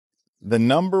The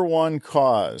number one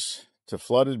cause to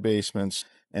flooded basements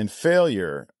and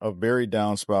failure of buried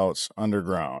downspouts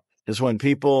underground is when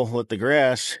people let the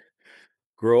grass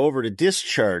grow over the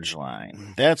discharge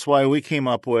line. That's why we came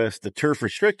up with the turf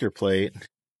restrictor plate,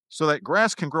 so that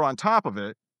grass can grow on top of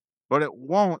it, but it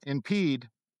won't impede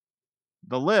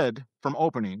the lid from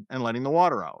opening and letting the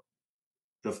water out.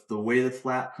 The way the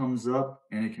flap comes up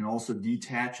and it can also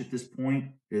detach at this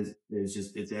point is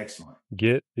just, it's excellent.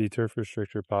 Get the turf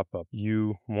restrictor pop-up.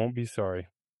 You won't be sorry.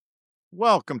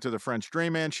 Welcome to the French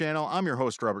Drainman channel. I'm your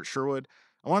host, Robert Sherwood.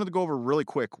 I wanted to go over really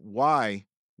quick why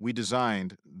we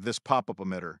designed this pop-up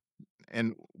emitter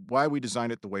and why we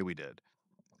designed it the way we did.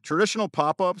 Traditional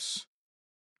pop-ups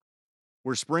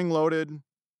were spring-loaded,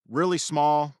 really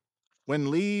small.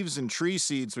 When leaves and tree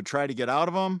seeds would try to get out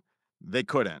of them, they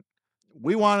couldn't.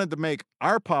 We wanted to make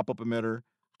our pop-up emitter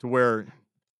to where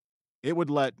it would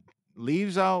let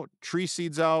leaves out, tree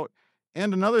seeds out,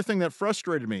 and another thing that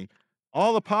frustrated me,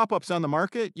 all the pop-ups on the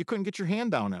market, you couldn't get your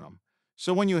hand down in them.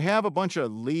 So when you have a bunch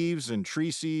of leaves and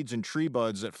tree seeds and tree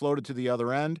buds that floated to the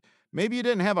other end, maybe you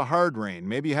didn't have a hard rain,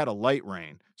 maybe you had a light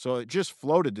rain, so it just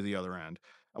floated to the other end.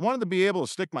 I wanted to be able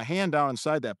to stick my hand down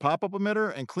inside that pop-up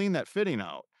emitter and clean that fitting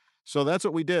out. So that's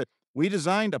what we did. We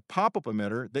designed a pop-up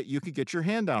emitter that you could get your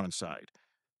hand down inside.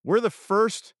 We're the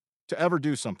first to ever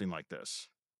do something like this.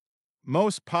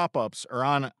 Most pop-ups are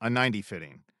on a 90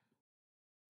 fitting.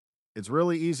 It's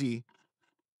really easy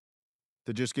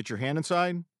to just get your hand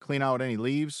inside, clean out any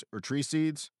leaves or tree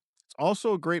seeds. It's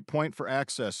also a great point for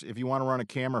access if you want to run a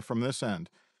camera from this end.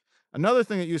 Another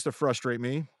thing that used to frustrate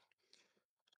me,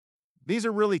 these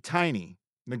are really tiny.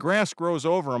 The grass grows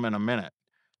over them in a minute.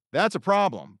 That's a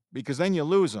problem because then you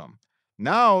lose them.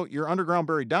 Now your underground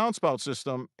buried downspout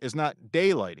system is not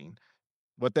daylighting.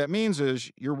 What that means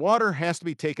is your water has to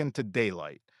be taken to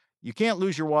daylight. You can't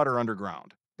lose your water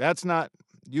underground. That's not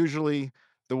usually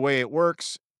the way it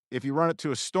works. If you run it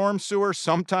to a storm sewer,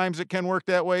 sometimes it can work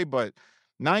that way, but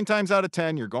 9 times out of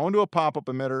 10, you're going to a pop-up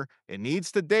emitter. It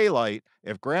needs to daylight.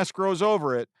 If grass grows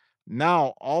over it,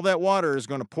 now all that water is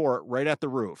going to pour right at the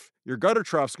roof. Your gutter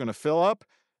trough's going to fill up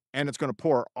and it's going to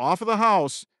pour off of the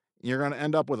house. You're going to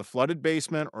end up with a flooded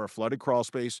basement or a flooded crawl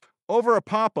space over a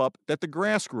pop-up that the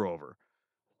grass grew over.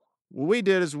 What we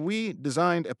did is we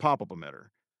designed a pop-up emitter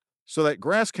so that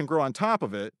grass can grow on top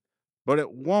of it, but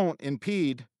it won't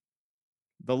impede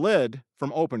the lid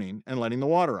from opening and letting the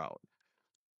water out.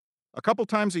 A couple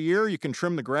times a year, you can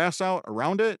trim the grass out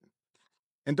around it.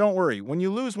 And don't worry, when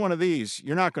you lose one of these,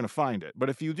 you're not going to find it. But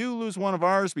if you do lose one of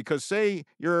ours, because say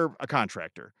you're a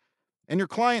contractor and your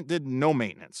client did no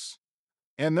maintenance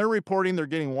and they're reporting they're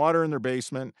getting water in their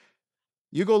basement,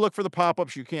 you go look for the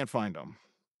pop-ups, you can't find them.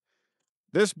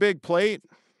 This big plate,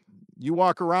 you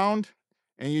walk around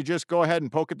and you just go ahead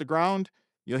and poke at the ground,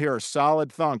 you'll hear a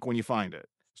solid thunk when you find it.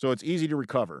 So it's easy to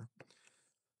recover.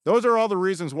 Those are all the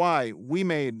reasons why we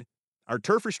made our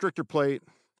turf restrictor plate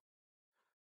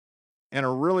and a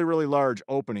really, really large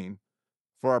opening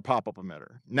for our pop-up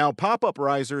emitter. Now, pop-up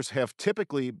risers have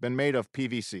typically been made of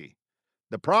PVC.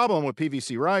 The problem with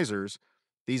PVC risers,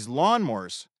 these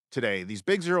lawnmowers today, these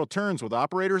big zero turns with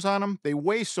operators on them, they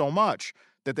weigh so much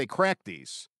that they crack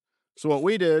these. So what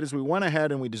we did is we went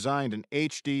ahead and we designed an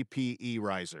HDPE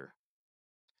riser.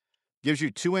 Gives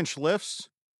you 2-inch lifts.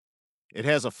 It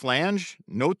has a flange,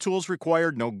 no tools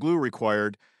required, no glue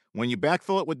required. When you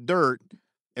backfill it with dirt,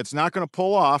 it's not going to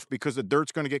pull off because the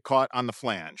dirt's going to get caught on the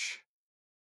flange.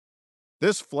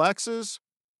 This flexes,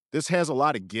 this has a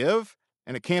lot of give,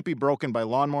 and it can't be broken by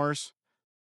lawnmowers.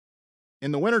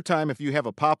 In the wintertime, if you have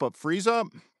a pop-up freeze-up,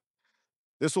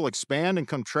 this will expand and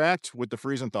contract with the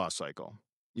freeze and thaw cycle.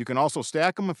 You can also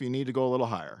stack them if you need to go a little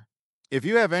higher. If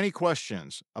you have any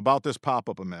questions about this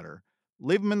pop-up emitter,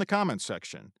 leave them in the comments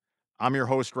section. I'm your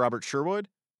host, Robert Sherwood,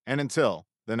 and until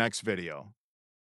the next video.